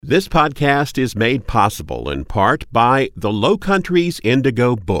This podcast is made possible in part by the Low Country's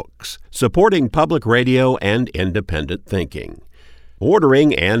Indigo Books, supporting public radio and independent thinking.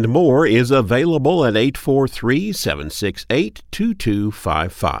 Ordering and more is available at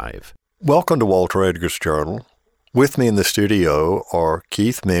 843-768-2255. Welcome to Walter Edgar's Journal. With me in the studio are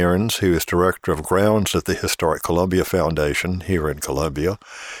Keith Mearns, who is Director of Grounds at the Historic Columbia Foundation here in Columbia,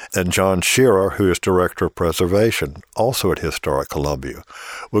 and John Shearer, who is Director of Preservation, also at Historic Columbia.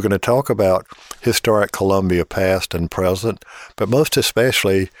 We're going to talk about Historic Columbia past and present, but most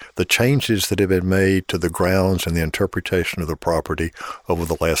especially the changes that have been made to the grounds and the interpretation of the property over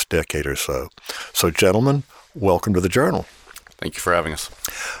the last decade or so. So, gentlemen, welcome to the Journal. Thank you for having us.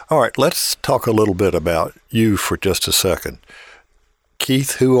 All right, let's talk a little bit about you for just a second.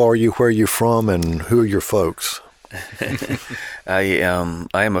 Keith, who are you, where are you from, and who are your folks? I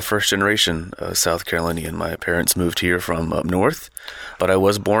am a first-generation South Carolinian. My parents moved here from up north, but I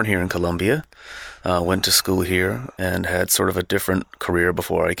was born here in Columbia, went to school here, and had sort of a different career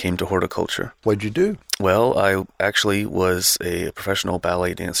before I came to horticulture. What'd you do? Well, I actually was a professional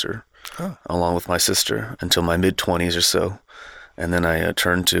ballet dancer, along with my sister, until my mid-20s or so. And then I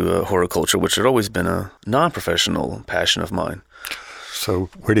turned to horticulture, which had always been a non-professional passion of mine. So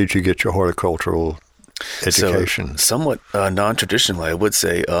where did you get your horticultural education? So, somewhat non-traditionally, I would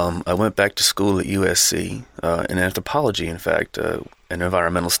say. I went back to school at USC in anthropology, in fact, and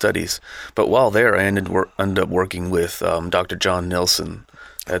environmental studies. But while there, I ended up working with Dr. John Nelson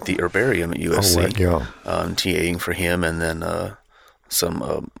at the herbarium at USC, TAing for him, and then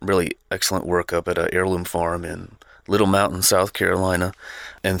some really excellent work up at an heirloom farm in Little Mountain, South Carolina,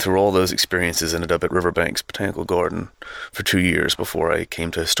 and through all those experiences ended up at Riverbanks Botanical Garden for 2 years before I came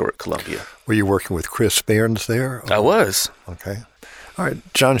to Historic Columbia. Were you working with Chris Mearns there? I was. Okay. All right,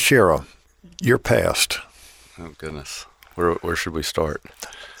 John Shearer, your past. Oh, goodness. Where should we start?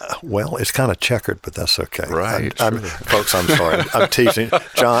 Well, it's kind of checkered, but that's okay. Right. Folks, I'm sorry. I'm teasing.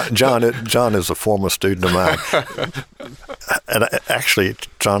 John is a former student of mine. And actually,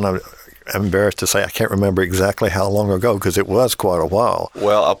 John, I'm embarrassed to say I can't remember exactly how long ago because it was quite a while.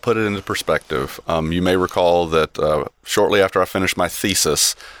 Well, I'll put it into perspective. You may recall that shortly after I finished my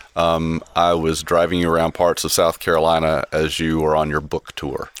thesis, I was driving you around parts of South Carolina as you were on your book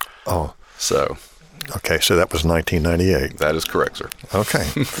tour. Oh. So. Okay, so that was 1998. That is correct, sir. Okay.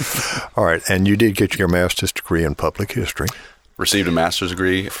 All right, and you did get your master's degree in public history. Received a master's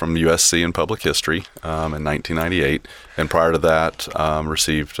degree from USC in public history in 1998, and prior to that,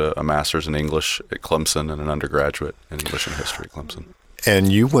 received a master's in English at Clemson and an undergraduate in English and history at Clemson.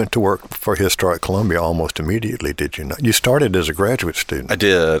 And you went to work for Historic Columbia almost immediately, did you not? You started as a graduate student. I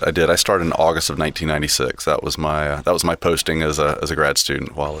did. I started in August of 1996. That was my posting as a grad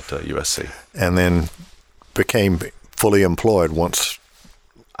student while at USC. And then became fully employed once.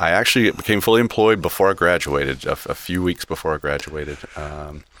 I actually became fully employed before I graduated, a few weeks before I graduated,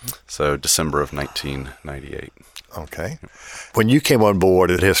 so December of 1998. Okay. When you came on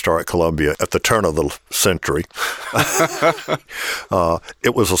board at Historic Columbia at the turn of the century,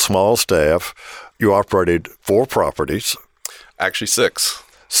 it was a small staff. You operated 4 properties. Actually, 6.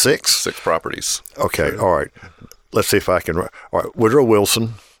 6? 6 properties. Okay, all right. Let's see if I can. All right, Woodrow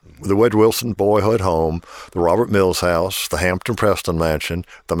Wilson, the Wood Wilson Boyhood Home, the Robert Mills House, the Hampton-Preston Mansion,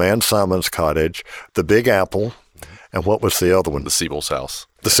 the Man Simons Cottage, the Big Apple, and what was the other one? The Siebel's House.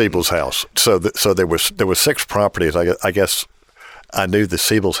 The Siebel's House. So there were 6 properties. I guess I knew the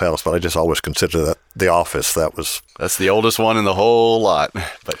Siebel's House, but I just always considered that the office. That's the oldest one in the whole lot.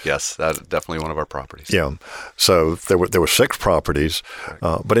 But yes, that's definitely one of our properties. Yeah. So there were 6 properties.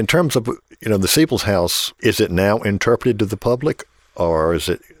 But in terms of the Siebel's House, is it now interpreted to the public? Or is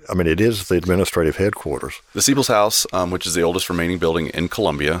it, it is the administrative headquarters. The Siebel's House, which is the oldest remaining building in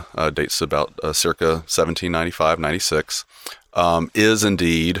Columbia, dates to about circa 1795-96, is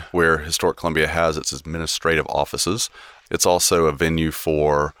indeed where Historic Columbia has its administrative offices. It's also a venue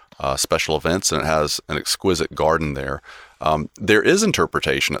for special events, and it has an exquisite garden there. There is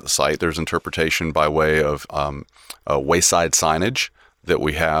interpretation at the site. There's interpretation by way of wayside signage that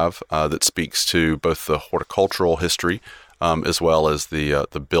we have that speaks to both the horticultural history as well as the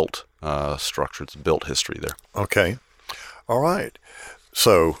built structure, the built history there. Okay. All right.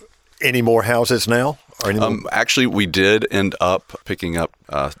 So any more houses now? Or actually, we did end up picking up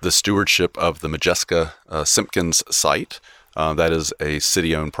the stewardship of the Majeska Simpkins site. That is a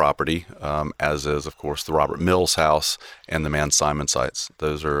city-owned property, as is, of course, the Robert Mills House and the Man Simon sites.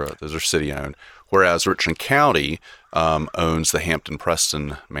 Those are city-owned. Whereas Richland County owns the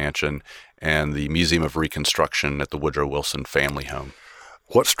Hampton-Preston Mansion and the Museum of Reconstruction at the Woodrow Wilson Family Home.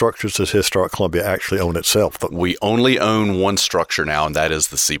 What structures does Historic Columbia actually own itself? We only own one structure now, and that is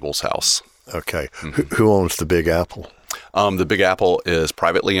the Siebel's house. Okay. Who owns the Big Apple? The Big Apple is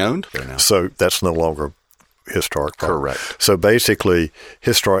privately owned. So that's no longer historic property. Correct. So basically,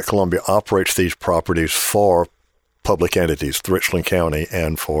 Historic Columbia operates these properties for public entities, Richland County,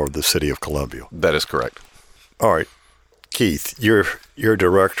 and for the city of Columbia. That is correct. All right. Keith, you're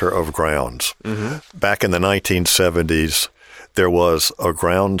director of grounds. Back in the 1970s, there was a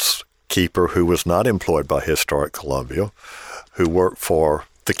groundskeeper who was not employed by Historic Columbia, who worked for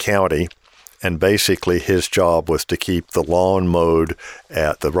the county, and basically his job was to keep the lawn mowed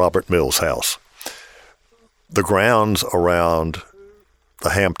at the Robert Mills house. The grounds around the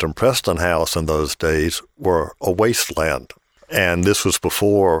Hampton-Preston house in those days were a wasteland, and this was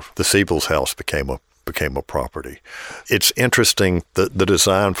before the Siebel's house became a property. It's interesting, the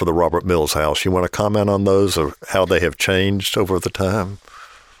design for the Robert Mills house. You want to comment on those, or how they have changed over the time?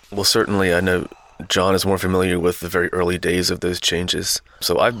 Well, certainly I know John is more familiar with the very early days of those changes.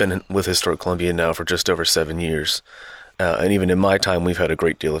 So I've been with Historic Columbia now for just over 7 years. And even in my time, we've had a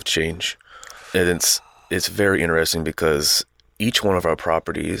great deal of change. And it's very interesting because each one of our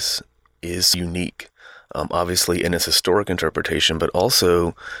properties is unique, obviously in its historic interpretation, but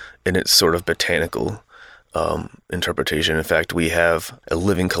also in its sort of botanical interpretation. In fact, we have a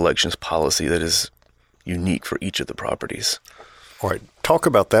living collections policy that is unique for each of the properties. All right. Talk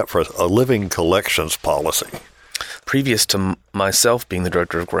about that for a living collections policy. Previous to myself being the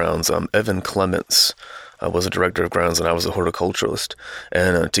director of grounds, Evan Clements was a director of grounds and I was a horticulturalist.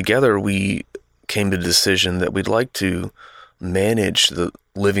 And together we came to the decision that we'd like to manage the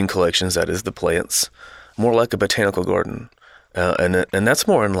living collections, that is the plants, more like a botanical garden. And that's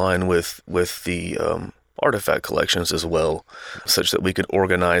more in line with the artifact collections as well, such that we could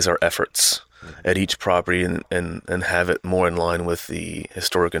organize our efforts at each property and have it more in line with the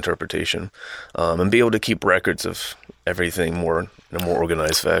historic interpretation, and be able to keep records of everything in a more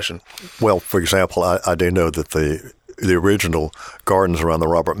organized fashion. Well, for example, I do know that the original gardens around the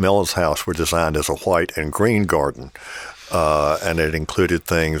Robert Mills house were designed as a white and green garden, and it included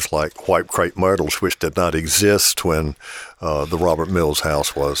things like white crepe myrtles, which did not exist when the Robert Mills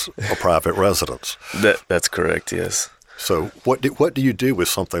house was a private residence. That's correct, yes. So what do you do with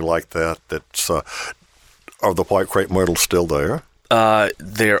something like that? Are the white crepe myrtles still there?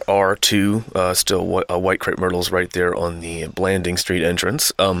 There are two still white crepe myrtles right there on the Blanding Street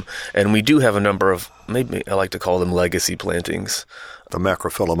entrance. And we do have a number of, maybe I like to call them legacy plantings. The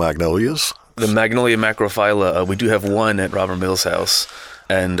Macrophylla magnolias? The Magnolia macrophylla, we do have one at Robert Mills house.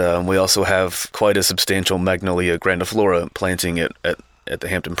 And we also have quite a substantial Magnolia grandiflora planting at the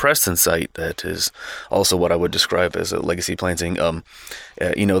Hampton-Preston site that is also what I would describe as a legacy planting.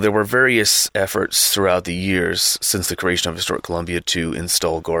 There were various efforts throughout the years since the creation of Historic Columbia to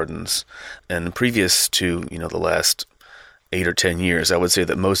install gardens. And previous to, the last 8 or 10 years, I would say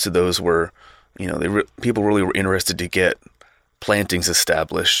that most of those were, people really were interested to get plantings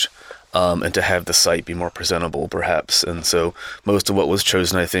established and to have the site be more presentable, perhaps. And so most of what was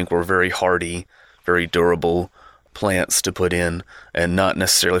chosen, I think, were very hardy, very durable plants to put in, and not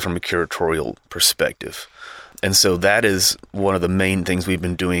necessarily from a curatorial perspective. And so that is one of the main things we've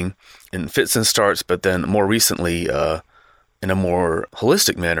been doing in fits and starts, but then more recently in a more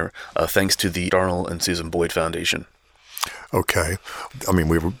holistic manner, thanks to the Darnell and Susan Boyd Foundation. Okay. I mean,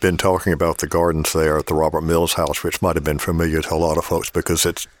 we've been talking about the gardens there at the Robert Mills house, which might have been familiar to a lot of folks because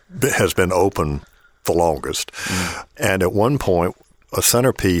it has been open the longest. Mm. And at one point, a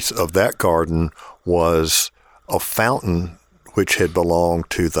centerpiece of that garden was a fountain which had belonged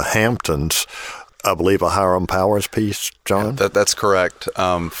to the Hamptons. I believe a Hiram Powers piece, John? Yeah, that's correct.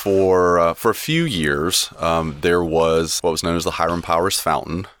 For a few years, there was what was known as the Hiram Powers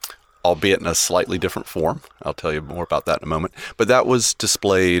Fountain, albeit in a slightly different form. I'll tell you more about that in a moment. But that was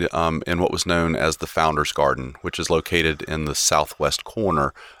displayed in what was known as the Founder's Garden, which is located in the southwest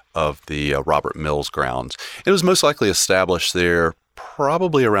corner of the Robert Mills grounds. It was most likely established there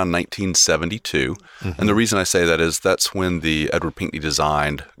probably around 1972. Mm-hmm. And the reason I say that is that's when the Edward Pinckney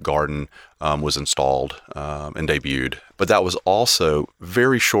designed garden was installed and debuted. But that was also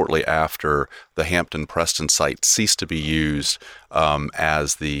very shortly after the Hampton-Preston site ceased to be used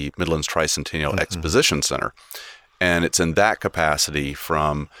as the Midlands Tricentennial Exposition Center. And it's in that capacity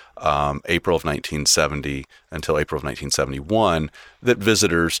from April of 1970 until April of 1971 that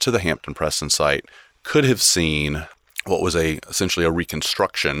visitors to the Hampton-Preston site could have seen what was essentially a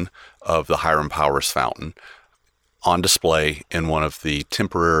reconstruction of the Hiram Powers Fountain on display in one of the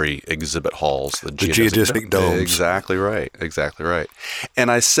temporary exhibit halls. The geodesic domes. Exactly right. And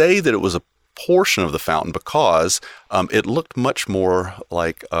I say that it was a portion of the fountain because it looked much more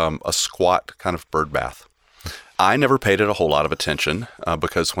like a squat kind of bird bath. I never paid it a whole lot of attention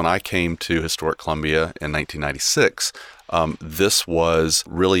because when I came to Historic Columbia in 1996, this was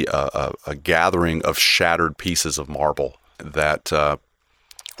really a gathering of shattered pieces of marble that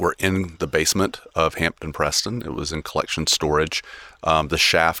were in the basement of Hampton-Preston. It was in collection storage. The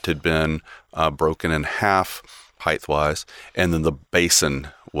shaft had been broken in half height-wise, and then the basin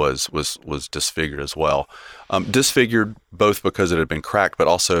was disfigured as well. Disfigured both because it had been cracked, but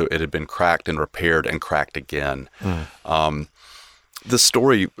also it had been cracked and repaired and cracked again. The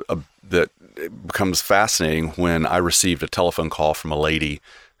story that becomes fascinating when I received a telephone call from a lady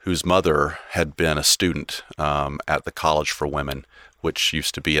whose mother had been a student at the College for Women, which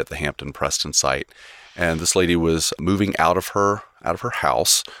used to be at the Hampton-Preston site. And this lady was moving out of her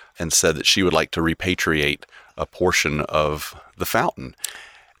house and said that she would like to repatriate a portion of the fountain.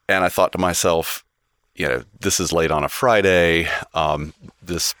 And I thought to myself, this is late on a Friday.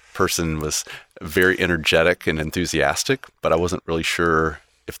 This person was very energetic and enthusiastic, but I wasn't really sure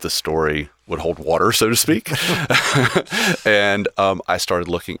if the story would hold water, so to speak. And I started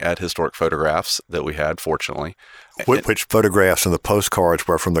looking at historic photographs that we had, fortunately. Which photographs and the postcards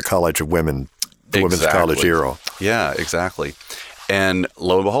were from the College of Women, the Women's College era. Yeah, exactly. And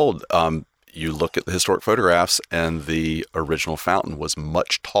lo and behold, you look at the historic photographs and the original fountain was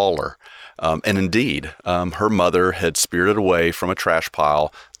much taller. And indeed, her mother had spirited away from a trash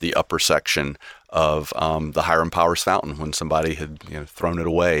pile the upper section of the Hiram Powers fountain when somebody had thrown it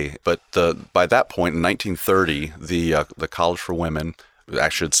away. But by that point in 1930, the College for Women, I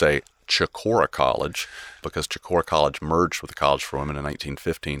should say Chicora College, because Chicora College merged with the College for Women in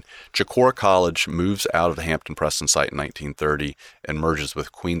 1915. Chicora College moves out of the Hampton-Preston site in 1930 and merges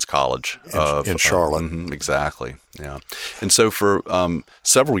with Queens College in Charlotte. Exactly, yeah. And so for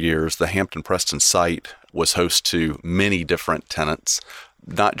several years, the Hampton-Preston site was host to many different tenants,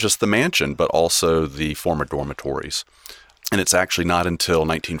 not just the mansion, but also the former dormitories. And it's actually not until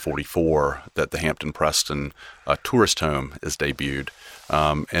 1944 that the Hampton-Preston tourist home is debuted.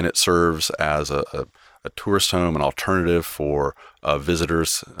 And it serves as a tourist home, an alternative for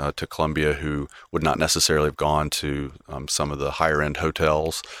visitors to Columbia who would not necessarily have gone to some of the higher-end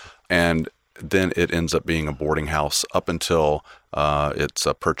hotels. And then it ends up being a boarding house up until it's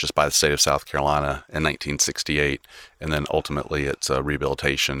purchased by the state of South Carolina in 1968. And then ultimately it's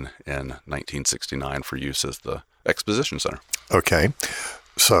rehabilitation in 1969 for use as the exposition center. Okay.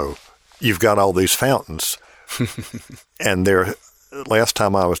 So you've got all these fountains. And last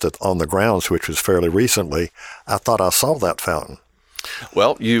time I was on the grounds, which was fairly recently, I thought I saw that fountain.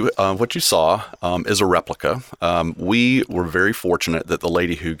 Well, what you saw is a replica. We were very fortunate that the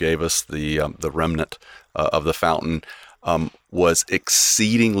lady who gave us the remnant of the fountain was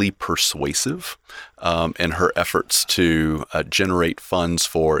exceedingly persuasive in her efforts to generate funds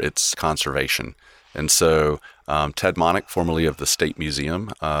for its conservation. And so Ted Monick, formerly of the State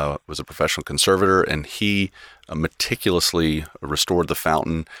Museum, was a professional conservator, and he meticulously restored the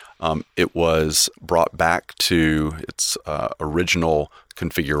fountain. It was brought back to its original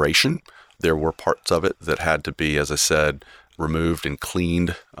configuration. There were parts of it that had to be, as I said, removed and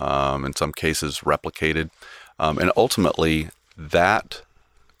cleaned, in some cases replicated. And ultimately, that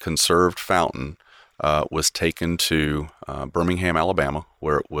conserved fountain was taken to Birmingham, Alabama,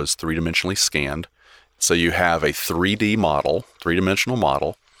 where it was three-dimensionally scanned. So you have a 3-dimensional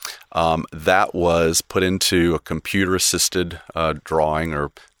model, that was put into a computer-assisted drawing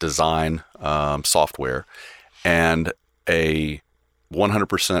or design software, and a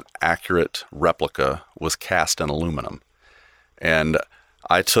 100% accurate replica was cast in aluminum. And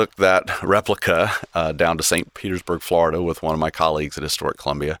I took that replica down to St. Petersburg, Florida with one of my colleagues at Historic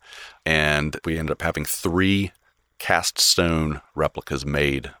Columbia, and we ended up having 3 cast stone replicas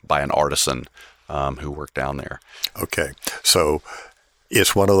made by an artisan who worked down there. Okay, so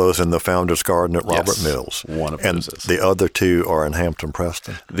it's one of those in the Founder's Garden at Robert Mills. One of and those is. The other 2 are in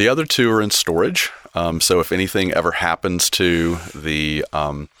Hampton-Preston? The other 2 are in storage. So if anything ever happens to the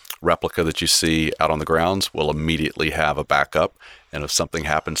replica that you see out on the grounds, we'll immediately have a backup. And if something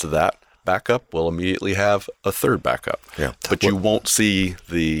happens to that backup, we'll immediately have a third backup. Yeah. But you won't see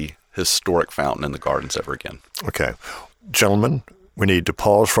the historic fountain in the gardens ever again. Okay. Gentlemen, we need to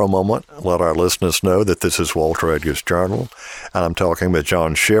pause for a moment and let our listeners know that this is Walter Edgar's Journal, and I'm talking with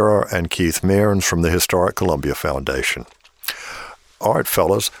John Shearer and Keith Mearns from the Historic Columbia Foundation. All right,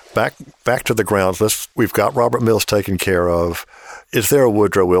 fellas, back to the grounds. We've got Robert Mills taken care of. Is there a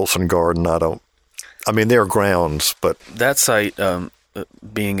Woodrow Wilson garden? There are grounds, but that site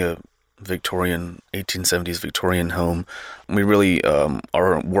being a Victorian, 1870s Victorian home. We really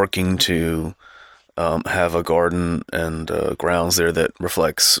are working to have a garden and grounds there that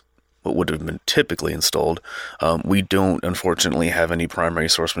reflects what would have been typically installed. We don't, unfortunately, have any primary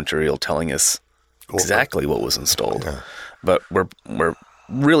source material telling us exactly what was installed. Yeah. But we're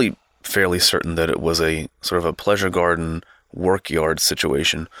really fairly certain that it was a sort of a pleasure garden work yard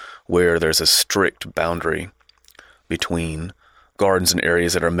situation where there's a strict boundary between gardens and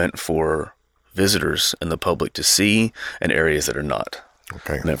areas that are meant for visitors and the public to see and areas that are not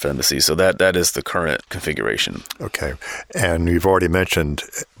meant for them to see. So that is the current configuration. Okay. And you've already mentioned,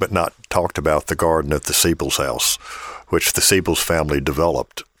 but not talked about, the garden at the Siebel's house, which the Siebel's family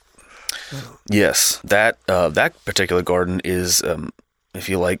developed. Yes. That particular garden is, if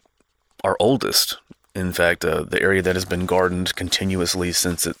you like, our oldest. In fact, the area that has been gardened continuously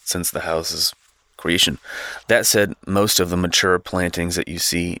since the house's creation. That said, most of the mature plantings that you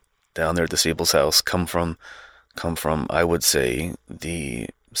see down there at the Siebel's house come from, I would say, the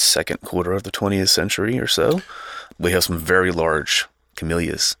second quarter of the 20th century or so. We have some very large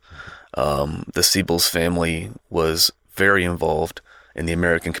camellias. The Siebel's family was very involved in the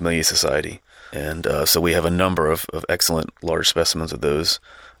American Camellia Society, and so we have a number of excellent large specimens of those,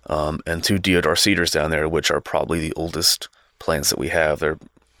 and 2 deodar cedars down there, which are probably the oldest plants that we have. They're,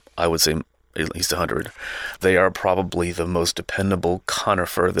 I would say, at least 100. They are probably the most dependable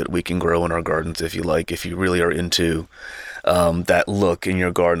conifer that we can grow in our gardens, if you like. If you really are into that look in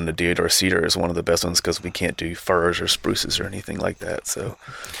your garden, the deodar cedar is one of the best ones because we can't do firs or spruces or anything like that. So,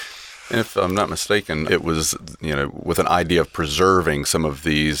 and if I'm not mistaken, it was, with an idea of preserving some of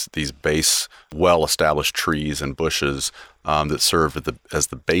these base, well-established trees and bushes that served as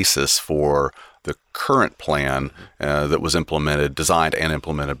the basis for the current plan that was designed and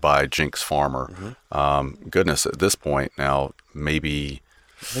implemented by Jinks Farmer. Goodness, at this point now, maybe...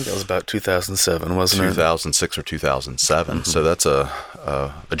 I think that was about 2007, wasn't it? 2006 or 2007. So that's a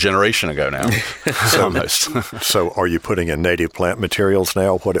generation ago now, almost. So are you putting in native plant materials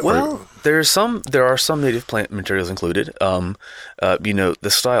now? There are some native plant materials included. The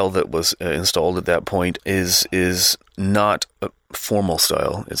style that was installed at that point is not a formal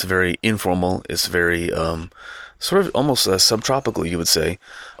style. It's very informal. It's very sort of almost subtropical, you would say.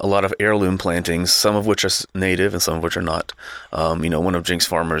 A lot of heirloom plantings, some of which are native and some of which are not. One of Jinks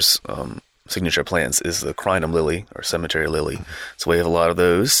Farmer's signature plants is the crinum lily or cemetery lily. So we have a lot of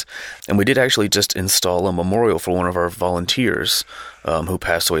those. And we did actually just install a memorial for one of our volunteers who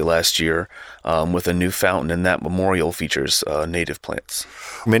passed away last year with a new fountain, and that memorial features native plants.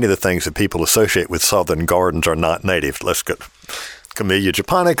 Many of the things that people associate with southern gardens are not native. Let's go. Camellia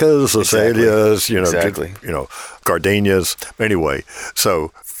japonicas, azaleas, gardenias. Anyway,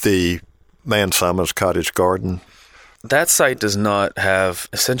 so the Man Simon's cottage garden. That site does not have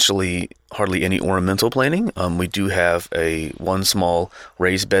essentially hardly any ornamental planting. We do have one small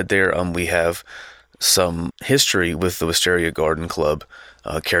raised bed there. We have some history with the Wisteria Garden Club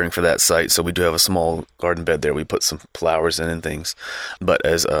caring for that site, so we do have a small garden bed there. We put some flowers in and things. But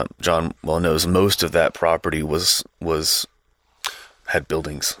as John well knows, most of that property had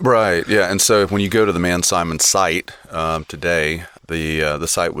buildings. Right, yeah. And so when you go to the Man Simon site today, the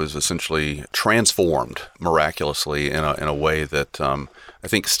site was essentially transformed miraculously in a way that I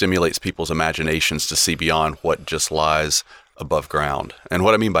think stimulates people's imaginations to see beyond what just lies above ground. And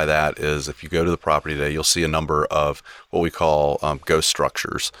what I mean by that is if you go to the property today, you'll see a number of what we call ghost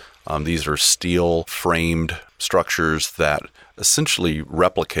structures. These are steel framed structures that essentially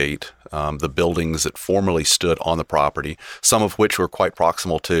replicate the buildings that formerly stood on the property, some of which were quite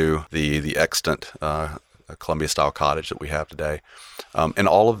proximal to the extant Columbia-style cottage that we have today. And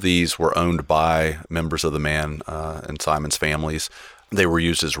all of these were owned by members of the Man and Simon's families. They were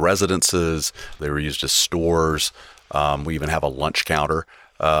used as residences. They were used as stores. We even have a lunch counter,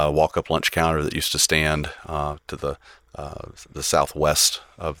 walk-up lunch counter that used to stand to the southwest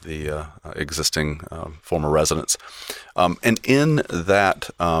of the existing former residence. And in that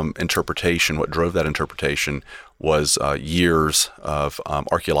interpretation, what drove that interpretation was years of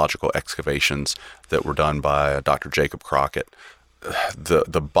archaeological excavations that were done by Dr. Jacob Crockett.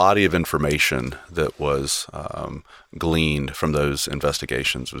 The body of information that was gleaned from those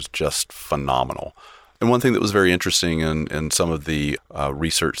investigations was just phenomenal. And one thing that was very interesting in some of the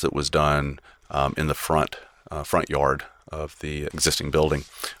research that was done in the front yard of the existing building,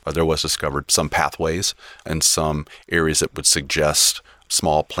 there was discovered some pathways and some areas that would suggest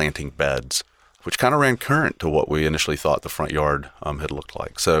small planting beds, which kind of ran current to what we initially thought the front yard had looked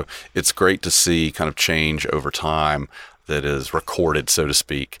like. So it's great to see kind of change over time that is recorded, so to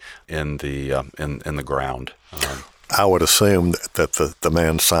speak, in the ground. I would assume that the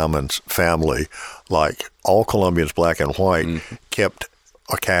man Simon's family, like all Colombians, black and white, kept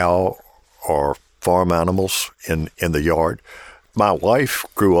a cow or farm animals in the yard. My wife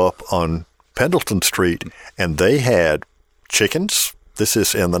grew up on Pendleton Street, and they had chickens. This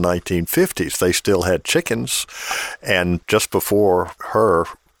is in the 1950s. They still had chickens. And just before her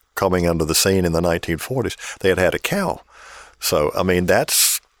coming onto the scene in the 1940s, they had a cow. So, I mean,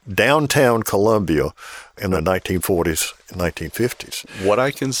 that's downtown Columbia in the 1940s and 1950s. What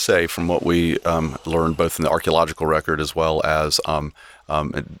I can say from what we learned both in the archaeological record as well as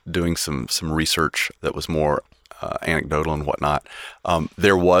doing some research that was more anecdotal and whatnot,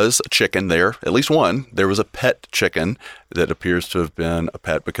 there was a chicken there, at least one. There was a pet chicken that appears to have been a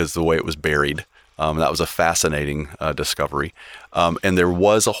pet because of the way it was buried. That was a fascinating discovery. And there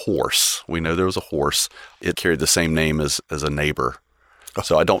was a horse. We know there was a horse. It carried the same name as a neighbor.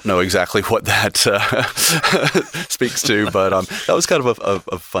 So I don't know exactly what that speaks to, but that was kind of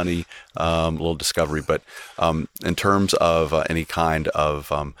a funny little discovery. But in terms of any kind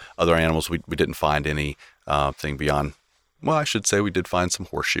of other animals, we didn't find any thing beyond. Well, I should say we did find some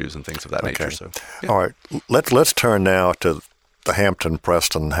horseshoes and things of that nature. So, yeah. All right, let's turn now to the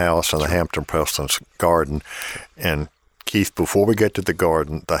Hampton-Preston house and the Hampton-Preston's garden. And Keith, before we get to the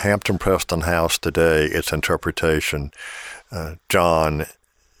garden, the Hampton-Preston house today, its interpretation, John,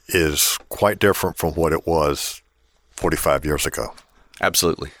 is quite different from what it was 45 years ago.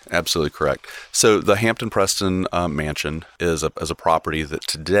 Absolutely correct. So the Hampton-Preston mansion is a property that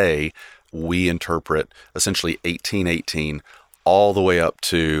today we interpret essentially 1818 all the way up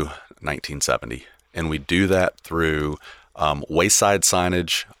to 1970. And we do that through wayside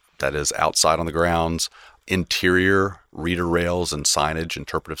signage, that is outside on the grounds, interior reader rails and signage,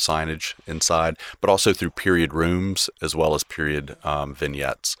 interpretive signage inside, but also through period rooms as well as period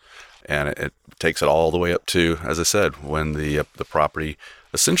vignettes. And it takes it all the way up to, as I said, when the property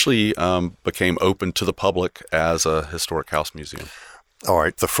essentially became open to the public as a historic house museum. All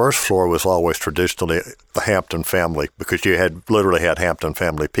right. The first floor was always traditionally the Hampton family because you literally had Hampton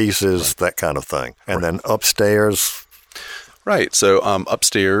family pieces, right, that kind of thing. And then upstairs. Right. So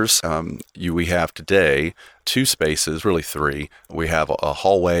upstairs, we have today two spaces, really three. We have a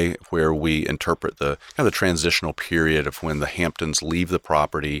hallway where we interpret the kind of the transitional period of when the Hamptons leave the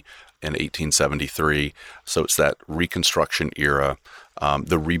property in 1873. So it's that Reconstruction era,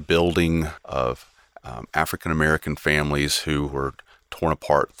 the rebuilding of African-American families who were torn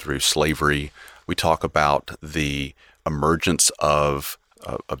apart through slavery. We talk about the emergence of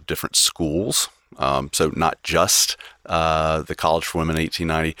different schools. So not just the College for Women in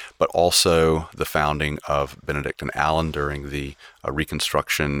 1890, but also the founding of Benedict and Allen during the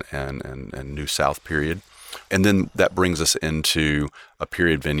Reconstruction and New South period. And then that brings us into a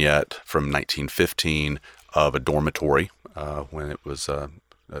period vignette from 1915 of a dormitory when it was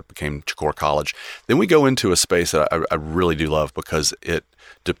became Chicora College. Then we go into a space that I really do love because it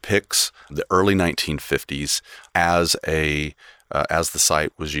depicts the early 1950s as the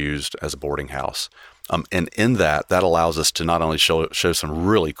site was used as a boarding house. And in that allows us to not only show some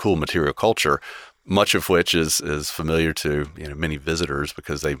really cool material culture, much of which is familiar to many visitors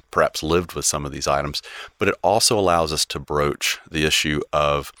because they perhaps lived with some of these items, but it also allows us to broach the issue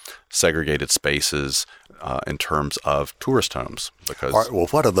of segregated spaces in terms of tourist homes. Because, all right, well,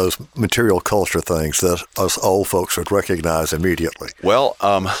 what are those material culture things that us old folks would recognize immediately? Well,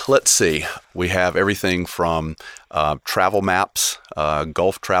 let's see. We have everything from travel maps,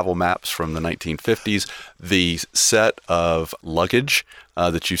 Gulf travel maps from the 1950s. The set of luggage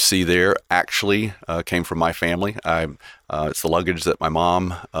that you see there actually came from my family. It's the luggage that my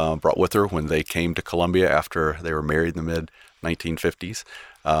mom brought with her when they came to Columbia after they were married in the mid-1950s.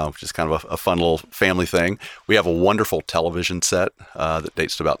 Which is kind of a fun little family thing. We have a wonderful television set that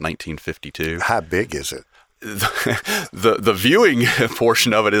dates to about 1952. How big is it? The viewing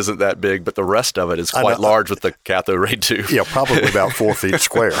portion of it isn't that big, but the rest of it is quite large with the cathode ray tube. Yeah, probably about 4 feet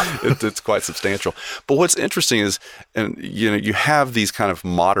square. It's quite substantial. But what's interesting is, you have these kind of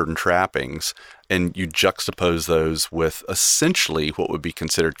modern trappings, and you juxtapose those with essentially what would be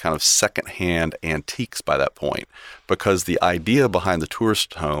considered kind of secondhand antiques by that point, because the idea behind the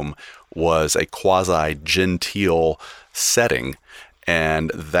tourist home was a quasi-genteel setting,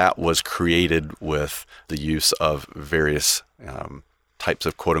 and that was created with the use of various types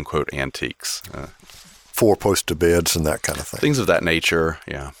of quote-unquote antiques. Four-poster beds and that kind of thing. Things of that nature,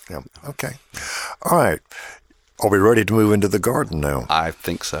 yeah. Okay. All right. Are we ready to move into the garden now? I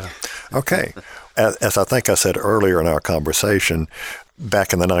think so. Okay. As I think I said earlier in our conversation,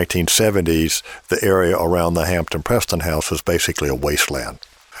 back in the 1970s, the area around the Hampton-Preston house was basically a wasteland.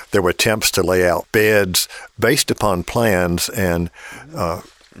 there were attempts to lay out beds based upon plans. And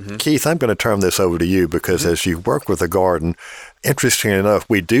Keith, I'm going to turn this over to you because as you work with the garden, interestingly enough,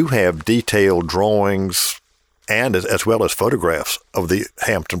 we do have detailed drawings and as well as photographs of the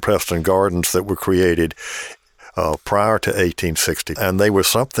Hampton-Preston gardens that were created prior to 1860. And they were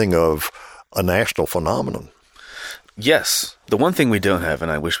something of a national phenomenon. Yes. The one thing we don't have, and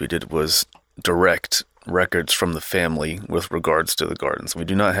I wish we did, was direct records from the family with regards to the gardens. We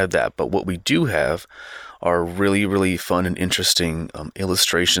do not have that. But what we do have are really, really fun and interesting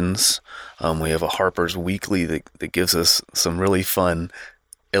illustrations. We have a Harper's Weekly that gives us some really fun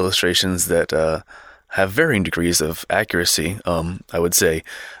illustrations that have varying degrees of accuracy. I would say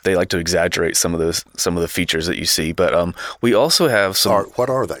they like to exaggerate some of the features that you see. But we also have some. What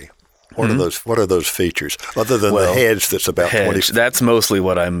are they? What are those features other than the hedge that's about 20? That's mostly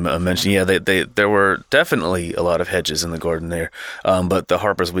what I'm mentioning. Yeah, there were definitely a lot of hedges in the garden there, but the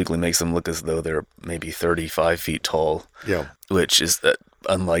Harper's Weekly makes them look as though they're maybe 35 feet tall. Yeah, which is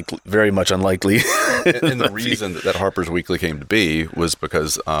unlikely, very much unlikely. And the reason that Harper's Weekly came to be was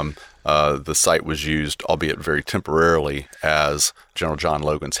because the site was used, albeit very temporarily, as General John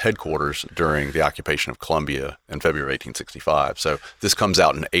Logan's headquarters during the occupation of Columbia in February 1865. So this comes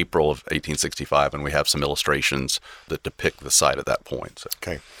out in April of 1865, and we have some illustrations that depict the site at that point. So.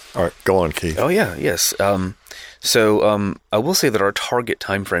 Okay. All right. Go on, Keith. Oh, yeah. Yes. So I will say that our target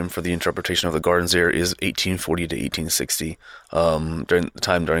time frame for the interpretation of the gardens there is 1840 to 1860, during the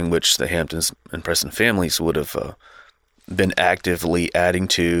time during which the Hamptons and Preston families would have been actively adding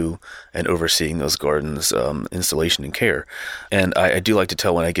to and overseeing those gardens' installation and care. And I do like to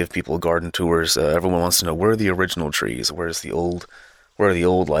tell when I give people garden tours, everyone wants to know, where are the original trees? Where are the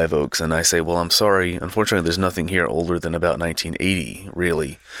old live oaks? And I say, well, I'm sorry, unfortunately, there's nothing here older than about 1980,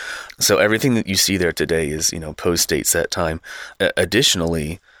 really. So everything that you see there today is, post-dates that time.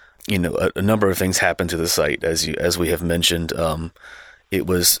 Additionally, a number of things happened to the site, as we have mentioned. It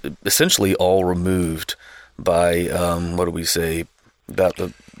was essentially all removed by, about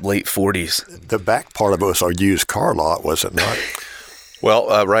the late 40s. The back part of it was our used car lot, was it not?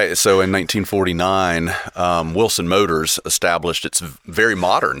 Well, right. So in 1949, Wilson Motors established its very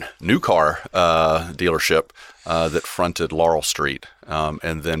modern new car dealership that fronted Laurel Street.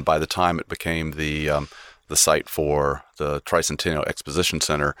 And then by the time it became the site for the Tricentennial Exposition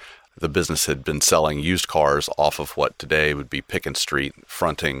Center, the business had been selling used cars off of what today would be Pickens Street,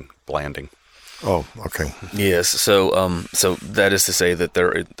 fronting Blanding. Oh, okay. Yes. So that is to say that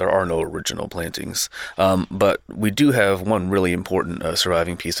there are no original plantings, but we do have one really important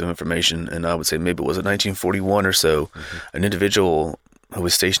surviving piece of information, and I would say maybe it was in 1941 or so. An individual who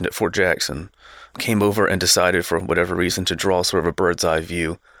was stationed at Fort Jackson came over and decided, for whatever reason, to draw sort of a bird's eye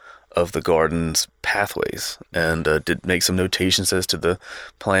view of the garden's pathways, and did make some notations as to the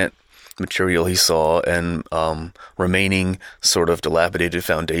plant material he saw and remaining sort of dilapidated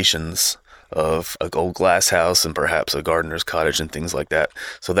foundations of an old glass house and perhaps a gardener's cottage and things like that.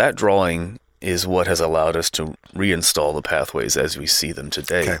 So that drawing is what has allowed us to reinstall the pathways as we see them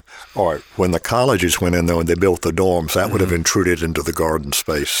today. Okay. All right. When the colleges went in, though, and they built the dorms, that would have intruded into the garden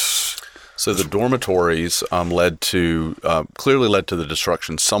space. So the dormitories clearly led to the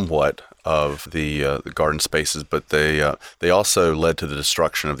destruction somewhat of the garden spaces, but they also led to the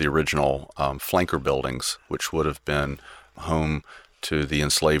destruction of the original flanker buildings, which would have been home to the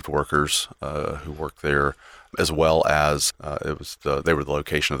enslaved workers who worked there, as well as they were the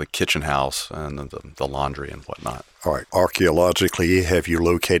location of the kitchen house and the laundry and whatnot. All right. Archaeologically, have you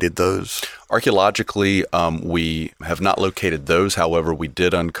located those? Archaeologically, we have not located those. However, we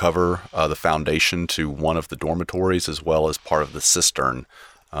did uncover the foundation to one of the dormitories as well as part of the cistern.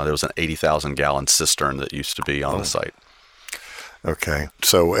 There was an 80,000-gallon cistern that used to be on the site. Okay.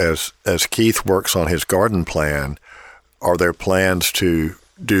 So as Keith works on his garden plan, are there plans to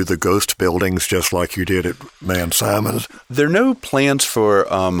do the ghost buildings just like you did at Man Simon's? There are no plans for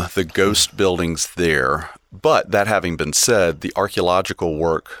the ghost buildings there, but that having been said, the archaeological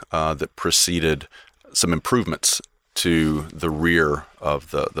work that preceded some improvements to the rear of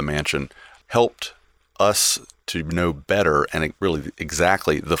the mansion helped us to know better and really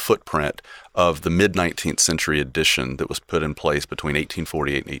exactly the footprint of the mid-19th century addition that was put in place between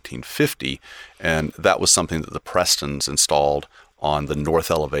 1848 and 1850, and that was something that the Prestons installed on the north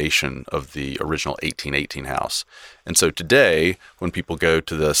elevation of the original 1818 house. And so today, when people go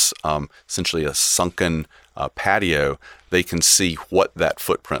to this essentially a sunken patio, they can see what that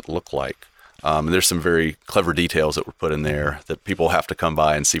footprint looked like. There's some very clever details that were put in there that people have to come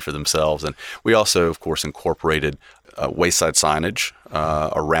by and see for themselves. And we also, of course, incorporated wayside signage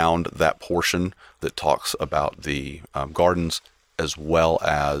around that portion that talks about the gardens. as well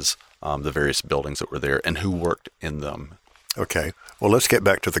as the various buildings that were there and who worked in them. Okay. Well, let's get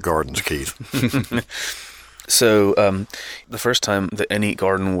back to the gardens, Keith. So the first time that any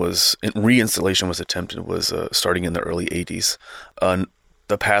garden reinstallation was attempted was starting in the early 80s.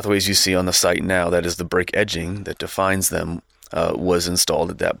 The pathways you see on the site now, that is the brick edging that defines them, was installed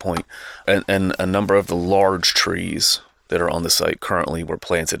at that point. And a number of the large trees that are on the site currently were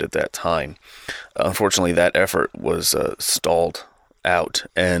planted at that time. Unfortunately, that effort was stalled out,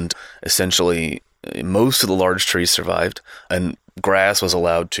 and essentially most of the large trees survived, and grass was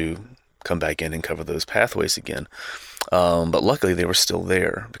allowed to come back in and cover those pathways again. But luckily they were still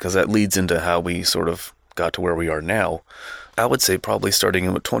there, because that leads into how we sort of got to where we are now. I would say probably starting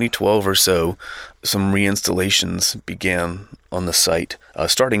in 2012 or so, some reinstallations began on the site,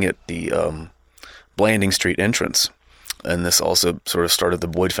 starting at the Blanding Street entrance. And this also sort of started the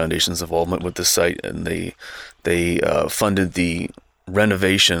Boyd Foundation's involvement with the site, and they funded the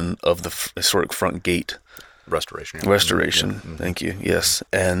renovation of the historic front gate. Restoration. Yeah. Mm-hmm. Thank you. Yes.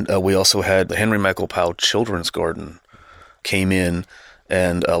 And we also had the Henry Michael Powell Children's Garden came in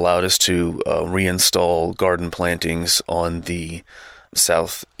and allowed us to reinstall garden plantings on the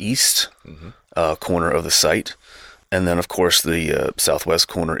southeast corner of the site. And then, of course, the southwest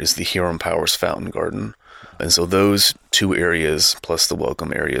corner is the Hiram Powers Fountain Garden. And so those two areas, plus the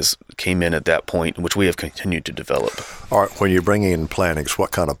welcome areas, came in at that point, which we have continued to develop. All right, when you're bringing in plantings,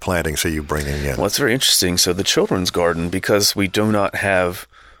 what kind of plantings are you bringing in? Well, it's very interesting. So the children's garden, because we do not have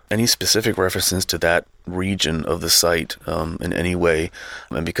any specific references to that region of the site in any way,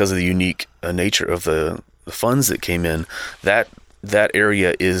 and because of the unique nature of the funds that came in, that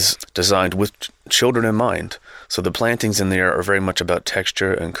area is designed with children in mind. So the plantings in there are very much about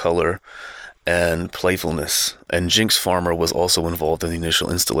texture and color and playfulness. And Jinx Farmer was also involved in the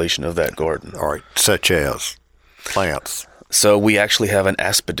initial installation of that garden. All right, such as plants. So we actually have an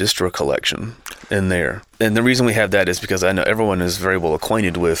aspidistra collection in there. And the reason we have that is because I know everyone is very well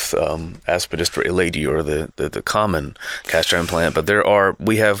acquainted with aspidistra eladi, or the common cast iron plant, but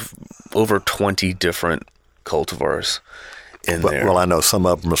we have over 20 different cultivars in there. Well, I know some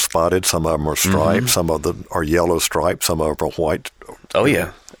of them are spotted, some of them are striped, some of them are yellow striped, some of them are white. Oh,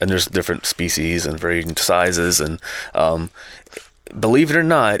 yeah. And there's different species and varying sizes, and believe it or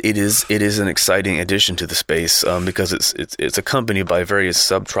not, it is an exciting addition to the space because it's accompanied by various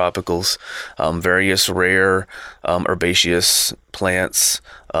subtropicals, various rare herbaceous plants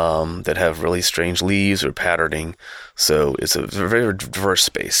that have really strange leaves or patterning. So it's a very diverse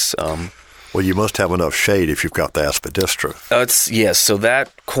space. Well, you must have enough shade if you've got the aspidistra. Yes. So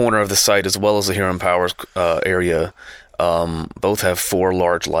that corner of the site, as well as the Hiram Powers area, both have 4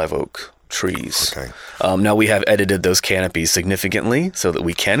 large live oak trees. Okay. Now we have edited those canopies significantly so that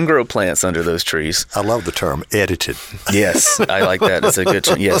we can grow plants under those trees. I love the term edited. Yes, I like that. It's a good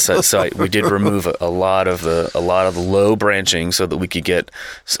term. Yes, so we did remove a lot of the low branching so that we could get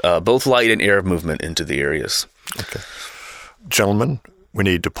both light and air movement into the areas. Okay, gentlemen, we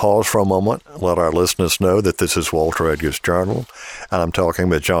need to pause for a moment and let our listeners know that this is Walter Edgar's Journal, and I'm talking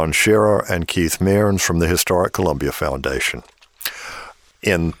with John Shearer and Keith Mearns from the Historic Columbia Foundation.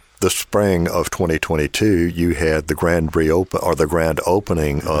 In the spring of 2022, you had the grand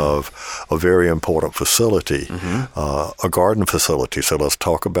opening of a very important facility, a garden facility. So let's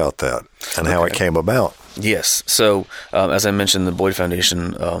talk about that and how it came about. Yes. So as I mentioned, the Boyd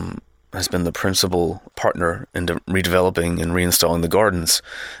Foundation has been the principal partner in redeveloping and reinstalling the gardens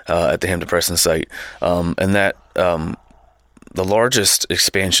at the Hampton-Preston site. And that the largest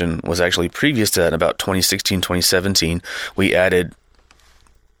expansion was actually previous to that, in about 2016, 2017. We added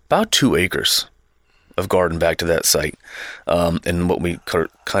about 2 acres of garden back to that site in what we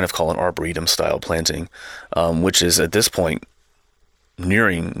kind of call an arboretum-style planting, which is at this point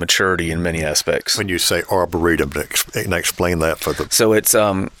nearing maturity in many aspects. When you say arboretum, explain that for the... So it's...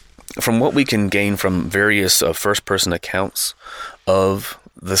 from what we can gain from various first-person accounts of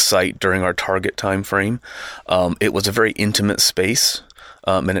the site during our target time frame, it was a very intimate space,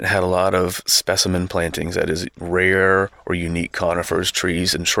 and it had a lot of specimen plantings, that is, rare or unique conifers,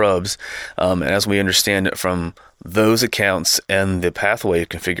 trees, and shrubs. And as we understand it from those accounts and the pathway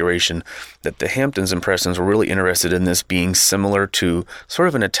configuration, that the Hamptons and Prestons were really interested in this being similar to sort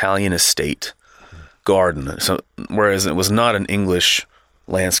of an Italian estate garden. So, whereas it was not an English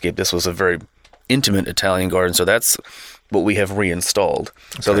landscape, this was a very intimate Italian garden, so that's what we have reinstalled.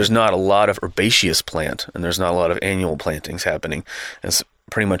 Okay. So there's not a lot of herbaceous plant, and there's not a lot of annual plantings happening. It's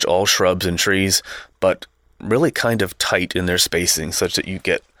pretty much all shrubs and trees, but really kind of tight in their spacing, such that you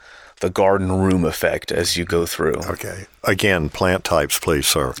get garden room effect as you go through. Okay. Again, plant types, please,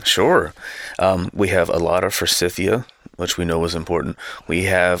 sir. Sure. We have a lot of forsythia, which we know is important. We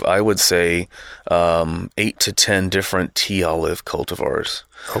have, I would say, 8 to 10 different tea olive cultivars.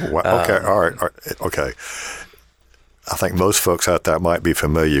 Oh, wow. Okay. All right. Okay. I think most folks out there might be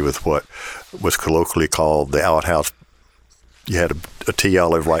familiar with what was colloquially called the outhouse. You had a tea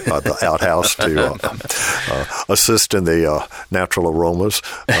olive right by the outhouse to assist in the natural aromas.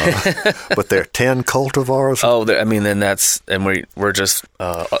 But there are 10 cultivars. Oh, we're just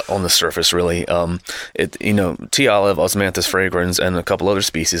on the surface, really. Tea olive, Osmanthus fragrans, and a couple other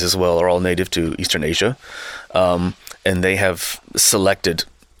species as well are all native to Eastern Asia, and they have selected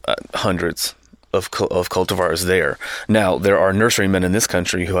hundreds of cultivars there. Now, there are nurserymen in this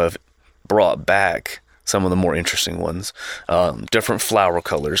country who have brought back some of the more interesting ones. Different flower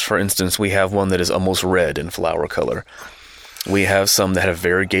colors. For instance, we have one that is almost red in flower color. We have some that have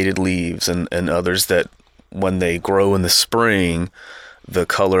variegated leaves and others that when they grow in the spring, the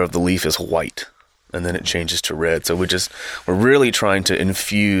color of the leaf is white and then it changes to red. So we're really trying to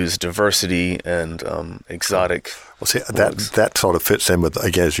infuse diversity and exotic. Well, see, that sort of fits in with,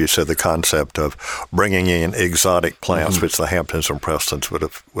 again, as you said, the concept of bringing in exotic plants, which the Hamptons and Prestons would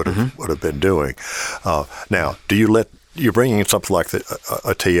have been doing. Now, you're bringing in something like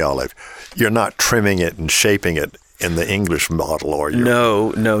a tea olive. You're not trimming it and shaping it in the English model, are you? No,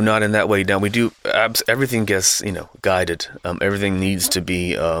 not in that way. Now we do. Everything gets guided. Everything needs to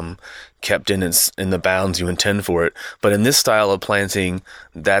be kept in the bounds you intend for it. But in this style of planting,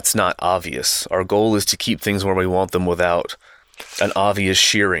 that's not obvious. Our goal is to keep things where we want them without an obvious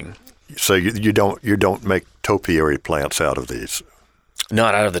shearing. So you don't make topiary plants out of these?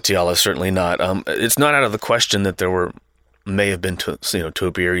 Not out of the tea olive, certainly not. It's not out of the question that there may have been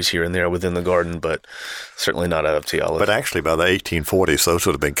topiaries here and there within the garden, but certainly not out of tea olive. But actually, by the 1840s, those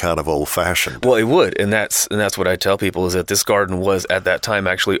would have been kind of old-fashioned. Well, it would, and that's what I tell people is that this garden was at that time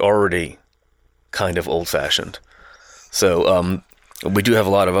actually already kind of old-fashioned. So we do have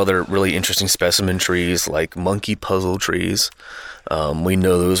a lot of other really interesting specimen trees, like monkey puzzle trees. We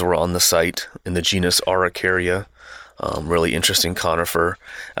know those were on the site in the genus Araucaria, really interesting conifer.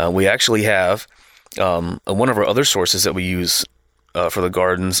 We actually have one of our other sources that we use for the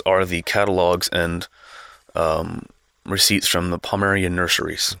gardens are the catalogs and receipts from the Pomeranian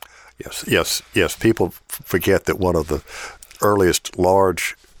nurseries. Yes. People forget that one of the earliest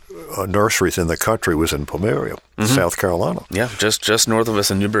large nurseries in the country was in Pomeroy, South Carolina. Yeah, just north of us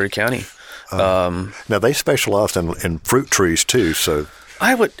in Newberry County. Now they specialized in fruit trees too. So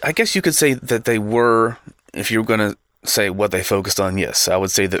I guess you could say that they were, if you were going to say what they focused on. Yes, I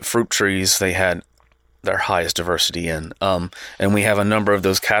would say that fruit trees they had their highest diversity in. And we have a number of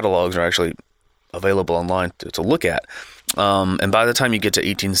those catalogs are actually available online to look at. And by the time you get to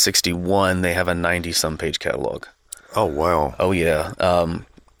 1861, they have a 90-some page catalog. Oh, wow. Oh, yeah.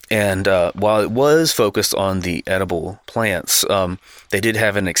 And while it was focused on the edible plants, they did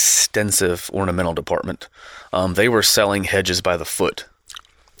have an extensive ornamental department. They were selling hedges by the foot.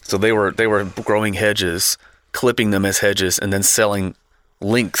 So they were growing hedges, clipping them as hedges, and then selling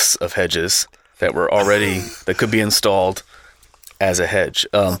lengths of hedges that were already that could be installed as a hedge.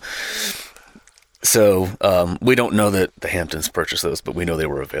 So we don't know that the Hamptons purchased those, but we know they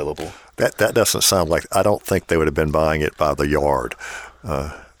were available. That doesn't sound like. I don't think they would have been buying it by the yard.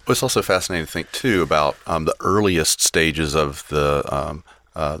 It's also fascinating to think too about the earliest stages of the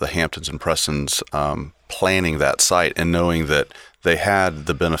Hamptons and Prestons planning that site and knowing that they had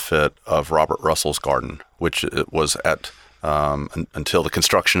the benefit of Robert Russell's garden, which it was at. Until the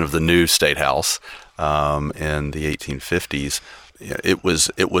construction of the new State House in the 1850s, it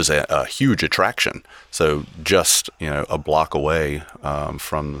was a huge attraction. So just a block away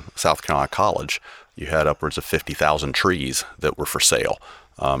from South Carolina College, you had upwards of 50,000 trees that were for sale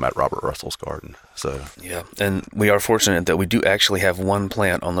at Robert Russell's garden. So yeah, and we are fortunate that we do actually have one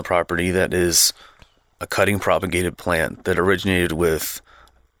plant on the property that is a cutting propagated plant that originated with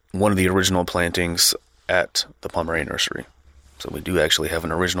one of the original plantings at the Pomeranian nursery. So we do actually have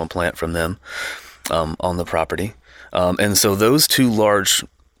an original plant from them on the property. And so those two large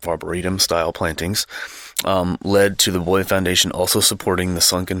arboretum-style plantings led to the Boyd Foundation also supporting the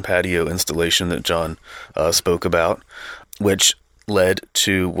sunken patio installation that John spoke about, which led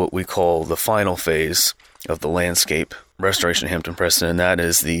to what we call the final phase of the landscape restoration at Hampton-Preston, and that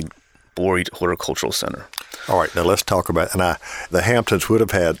is the Boyd Horticultural Center. All right, now let's talk about. And the Hamptons would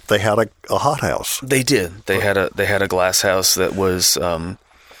have had. They had a hothouse. They did. They had a glass house that was on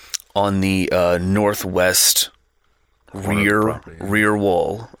the northwest rear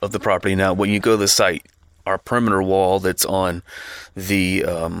wall of the property. Now, when you go to the site, our perimeter wall that's on the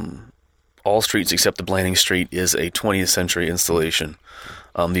all streets except the Blanding Street is a 20th century installation.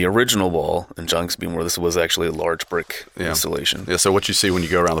 The original wall, and John can speak more, this was actually a large brick installation. Yeah, so what you see when you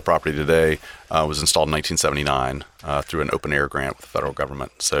go around the property today was installed in 1979 through an open air grant with the federal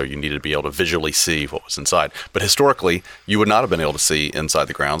government. So you needed to be able to visually see what was inside. But historically, you would not have been able to see inside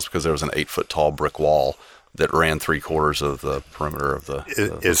the grounds because there was an 8-foot tall brick wall that ran 3/4 of the perimeter of the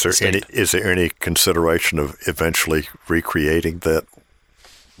Is there any consideration of eventually recreating that?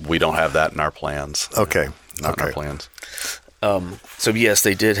 We don't have that in our plans. Okay. Not in our plans. So yes,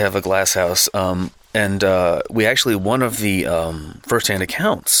 they did have a glass house, and we actually, one of the firsthand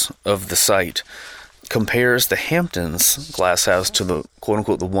accounts of the site compares the Hamptons glass house to the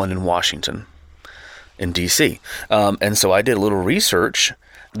quote-unquote the one in Washington, in D.C. And so I did a little research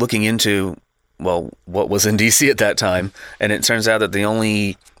looking into, well, what was in D.C. at that time, and it turns out that the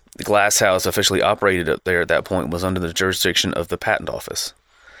only glass house officially operated up there at that point was under the jurisdiction of the Patent Office.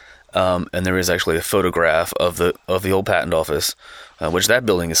 And there is actually a photograph of the old patent office, which that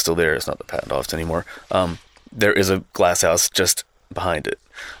building is still there. It's not the patent office anymore. There is a glass house just behind it.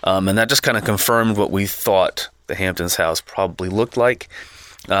 And that just kind of confirmed what we thought the Hamptons house probably looked like.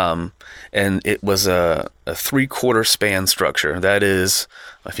 And it was a 3/4 span structure. That is,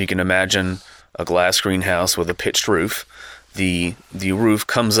 if you can imagine a glass greenhouse with a pitched roof, the roof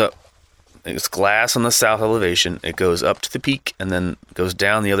comes up. It's glass on the south elevation. It goes up to the peak and then goes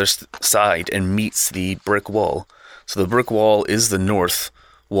down the other side and meets the brick wall. So the brick wall is the north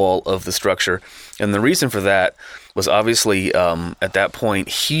wall of the structure. And the reason for that was obviously at that point,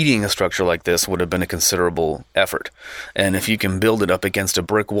 heating a structure like this would have been a considerable effort. And if you can build it up against a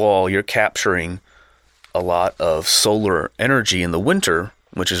brick wall, you're capturing a lot of solar energy in the winter,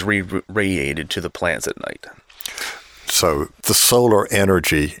 which is radiated to the plants at night. So the solar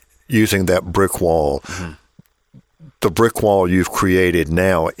energy, using that brick wall, the brick wall you've created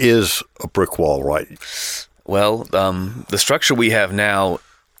now is a brick wall, right? Well, the structure we have now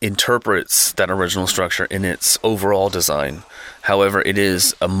interprets that original structure in its overall design. However, it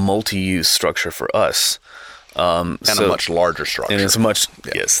is a multi-use structure for us. And a much larger structure. And it's much,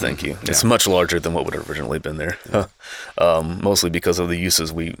 yes, thank you. It's much larger than what would have originally been there. Mostly because of the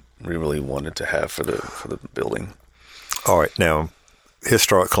uses we really wanted to have for the building. All right, now,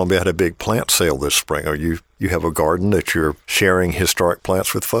 Historic Columbia had a big plant sale this spring. You have a garden that you're sharing historic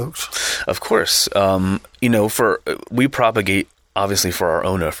plants with folks? Of course. We propagate obviously for our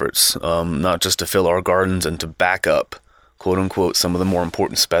own efforts, not just to fill our gardens and to back up, quote unquote, some of the more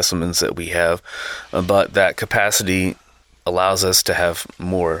important specimens that we have, but that capacity allows us to have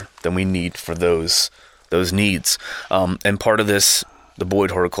more than we need for those needs. And part of this, the Boyd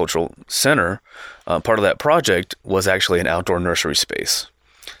Horticultural Center, part of that project was actually an outdoor nursery space.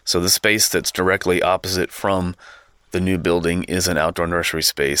 So the space that's directly opposite from the new building is an outdoor nursery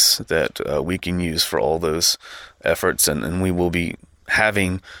space that we can use for all those efforts. And we will be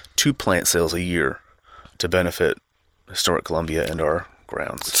having 2 plant sales a year to benefit Historic Columbia and our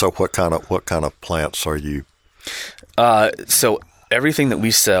grounds. So what kind of plants are you? So everything that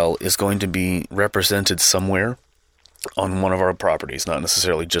we sell is going to be represented somewhere on one of our properties, not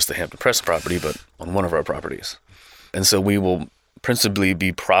necessarily just the Hampton-Preston property, but on one of our properties. And so we will principally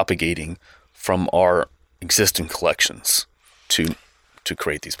be propagating from our existing collections to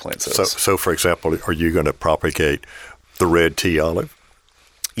create these plant sales. So for example, are you going to propagate the red tea olive?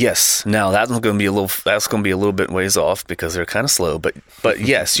 Yes. Now that's going to be a little bit ways off because they're kind of slow, but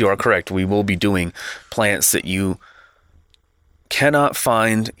yes, you are correct. We will be doing plants that you cannot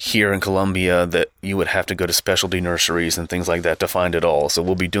find here in Columbia, that you would have to go to specialty nurseries and things like that to find it all. So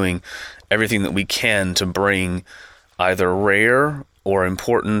we'll be doing everything that we can to bring either rare or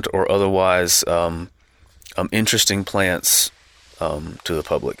important or otherwise interesting plants to the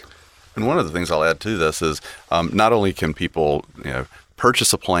public. And one of the things I'll add to this is not only can people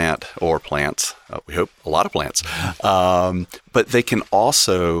purchase a plant or plants, we hope a lot of plants, but they can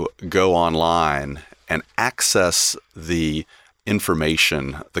also go online and access the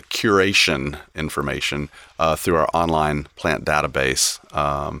information, the curation information through our online plant database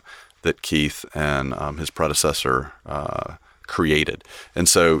that Keith and his predecessor created. And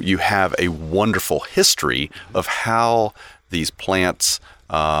so you have a wonderful history of how these plants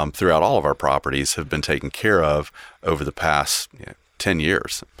throughout all of our properties have been taken care of over the past 10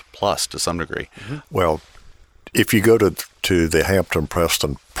 years plus to some degree. Mm-hmm. Well, if you go to the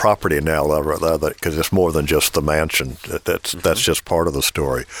Hampton-Preston property now, because it's more than just the mansion, that's just part of the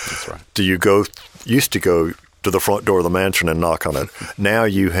story. That's right. Used to go to the front door of the mansion and knock on it. Now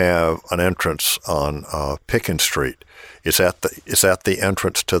you have an entrance on Pickens Street. Is that the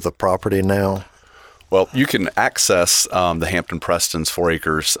entrance to the property now? Well, you can access the Hampton-Preston's 4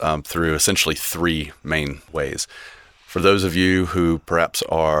 acres through essentially 3 main ways. For those of you who perhaps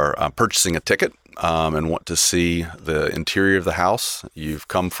are purchasing a ticket and want to see the interior of the house, you've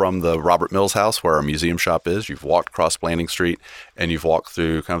come from the Robert Mills house where our museum shop is, you've walked across Blanding Street, and you've walked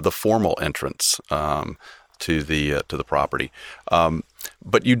through kind of the formal entrance to the property.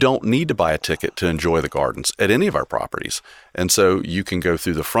 But you don't need to buy a ticket to enjoy the gardens at any of our properties. And so you can go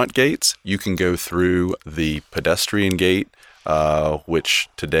through the front gates, you can go through the pedestrian gate, which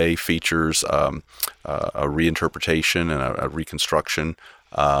today features a reinterpretation and a reconstruction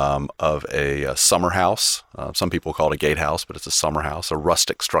of a summer house. Some people call it a gatehouse, but it's a summer house, a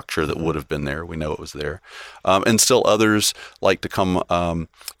rustic structure that would have been there. We know it was there. And still others like to come down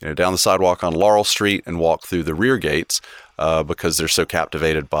the sidewalk on Laurel Street and walk through the rear gates because they're so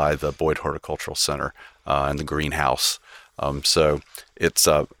captivated by the Boyd Horticultural Center and the greenhouse. So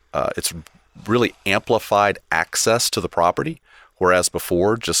it's really amplified access to the property. Whereas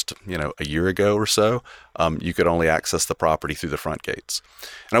before, just a year ago or so, you could only access the property through the front gates.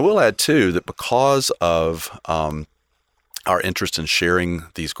 And I will add too that because of our interest in sharing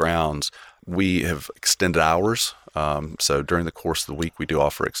these grounds, we have extended hours. So during the course of the week, we do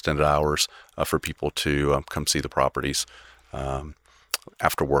offer extended hours for people to come see the properties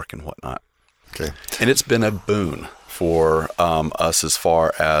after work and whatnot. Okay. And it's been a boon for us as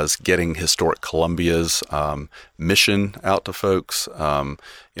far as getting Historic Columbia's mission out to folks,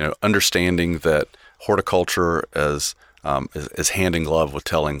 understanding that horticulture is hand in glove with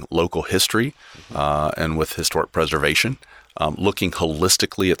telling local history and with historic preservation, looking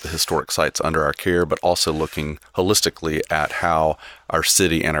holistically at the historic sites under our care, but also looking holistically at how our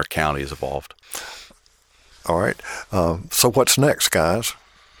city and our county has evolved. All right. So what's next, guys?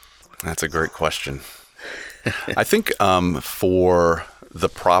 That's a great question. I think for the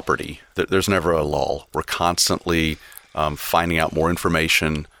property, there's never a lull. We're constantly finding out more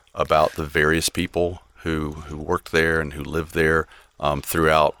information about the various people who worked there and who lived there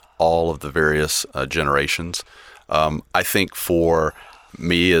throughout all of the various generations. I think for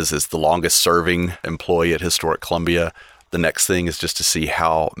me, as the longest serving employee at Historic Columbia, the next thing is just to see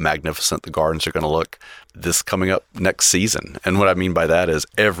how magnificent the gardens are going to look this coming up next season. And what I mean by that is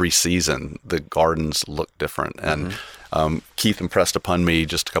every season the gardens look different. And Keith impressed upon me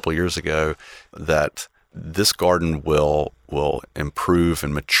just a couple of years ago that this garden will improve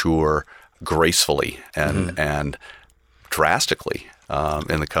and mature gracefully and drastically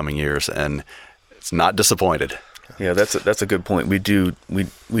in the coming years. And it's not disappointed. Yeah, that's a good point. We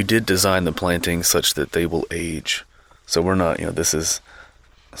did design the plantings such that they will age. So we're not, this is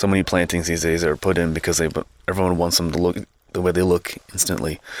so many plantings these days are put in because everyone wants them to look the way they look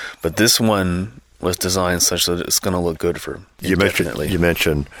instantly. But this one was designed such that it's going to look good for indefinitely. You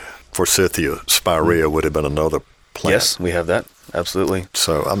mentioned Forsythia spirea would have been another plant. Yes, we have that. Absolutely.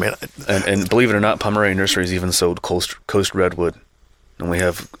 So, I mean... And believe it or not, Pomeranian Nurseries even sold coast redwood. And we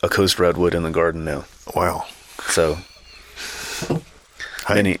have a coast redwood in the garden now. Wow. So...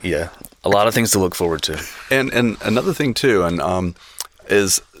 a lot of things to look forward to. And another thing too,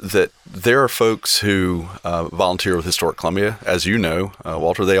 is that there are folks who volunteer with Historic Columbia, as you know,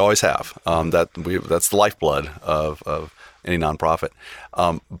 Walter. They always have. That's the lifeblood of any nonprofit.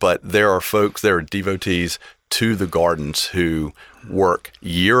 But there are devotees to the gardens who work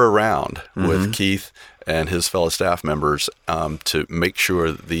year round with Keith and his fellow staff members to make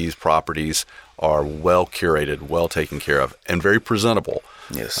sure that these properties are well curated, well taken care of, and very presentable.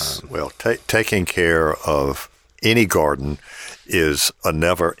 Yes. Taking care of any garden is a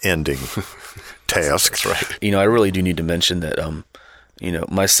never-ending task. That's right. I really do need to mention that,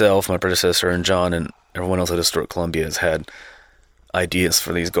 myself, my predecessor, and John, and everyone else at Historic Columbia has had ideas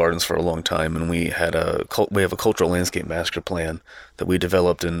for these gardens for a long time, and we have a cultural landscape master plan that we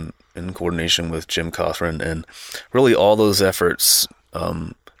developed in coordination with Jim Cothran, and really all those efforts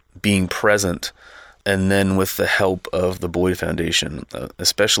being present. And then with the help of the Boyd Foundation,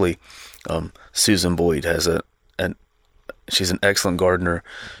 especially Susan Boyd she's an excellent gardener.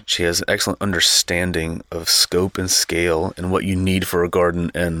 She has an excellent understanding of scope and scale and what you need for a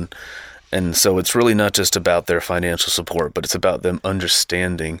garden. And so it's really not just about their financial support, but it's about them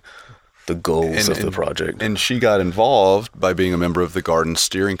understanding the goals of the project. And she got involved by being a member of the Garden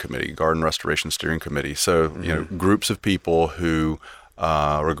Restoration Steering Committee. So, groups of people who,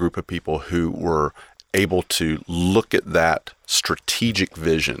 or a group of people who were able to look at that strategic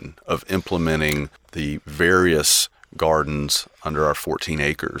vision of implementing the various gardens under our 14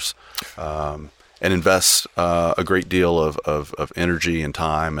 acres and invest a great deal of energy and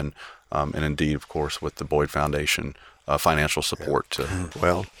time and indeed, of course, with the Boyd Foundation financial support.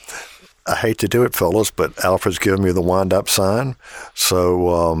 Well, I hate to do it, fellas, but Alfred's given me the wind-up sign.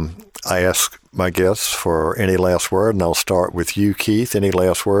 So I ask my guests for any last word, and I'll start with you, Keith. Any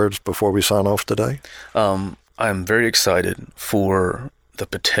last words before we sign off today? I'm very excited for the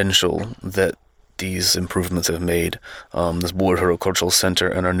potential that these improvements have made. This Boyd Horticultural Center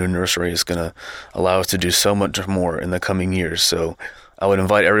and our new nursery is going to allow us to do so much more in the coming years. So I would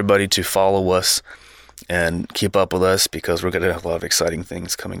invite everybody to follow us and keep up with us, because we're going to have a lot of exciting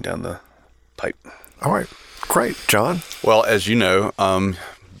things coming down the pipe. All right. Great. John? Well, as you know,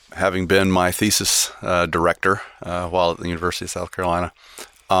 having been my thesis director while at the University of South Carolina,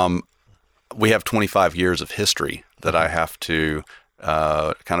 we have 25 years of history that I have to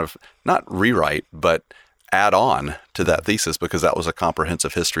kind of not rewrite, but add on to that thesis, because that was a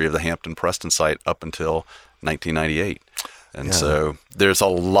comprehensive history of the Hampton-Preston site up until 1998. And so there's a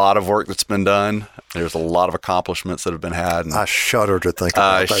lot of work that's been done. There's a lot of accomplishments that have been had. And I shudder to think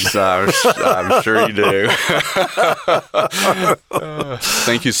about that. I'm sure you do.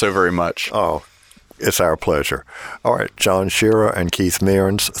 Thank you so very much. Oh, it's our pleasure. All right, John Shearer and Keith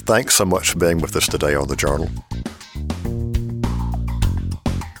Mearns, thanks so much for being with us today on The Journal.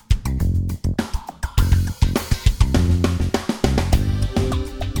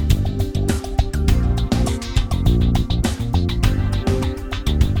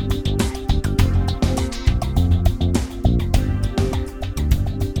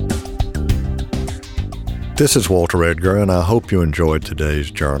 This is Walter Edgar, and I hope you enjoyed today's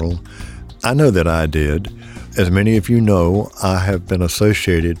journal. I know that I did. As many of you know, I have been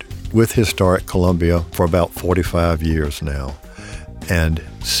associated with Historic Columbia for about 45 years now. And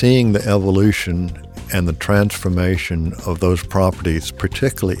seeing the evolution and the transformation of those properties,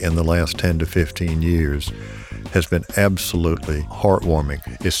 particularly in the last 10 to 15 years, has been absolutely heartwarming,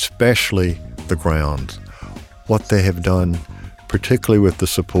 especially the grounds. What they have done, particularly with the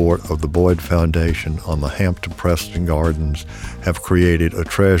support of the Boyd Foundation on the Hampton-Preston Gardens, have created a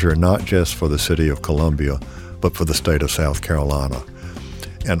treasure not just for the city of Columbia, but for the state of South Carolina.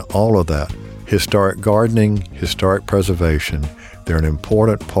 And all of that, historic gardening, historic preservation, they're an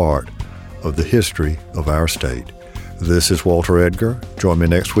important part of the history of our state. This is Walter Edgar. Join me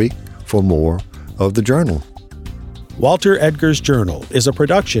next week for more of The Journal. Walter Edgar's Journal is a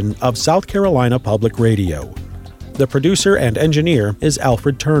production of South Carolina Public Radio. The producer and engineer is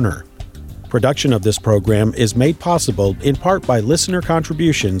Alfred Turner. Production of this program is made possible in part by listener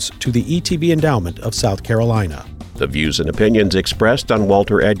contributions to the ETB Endowment of South Carolina. The views and opinions expressed on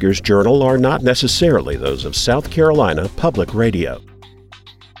Walter Edgar's Journal are not necessarily those of South Carolina Public Radio.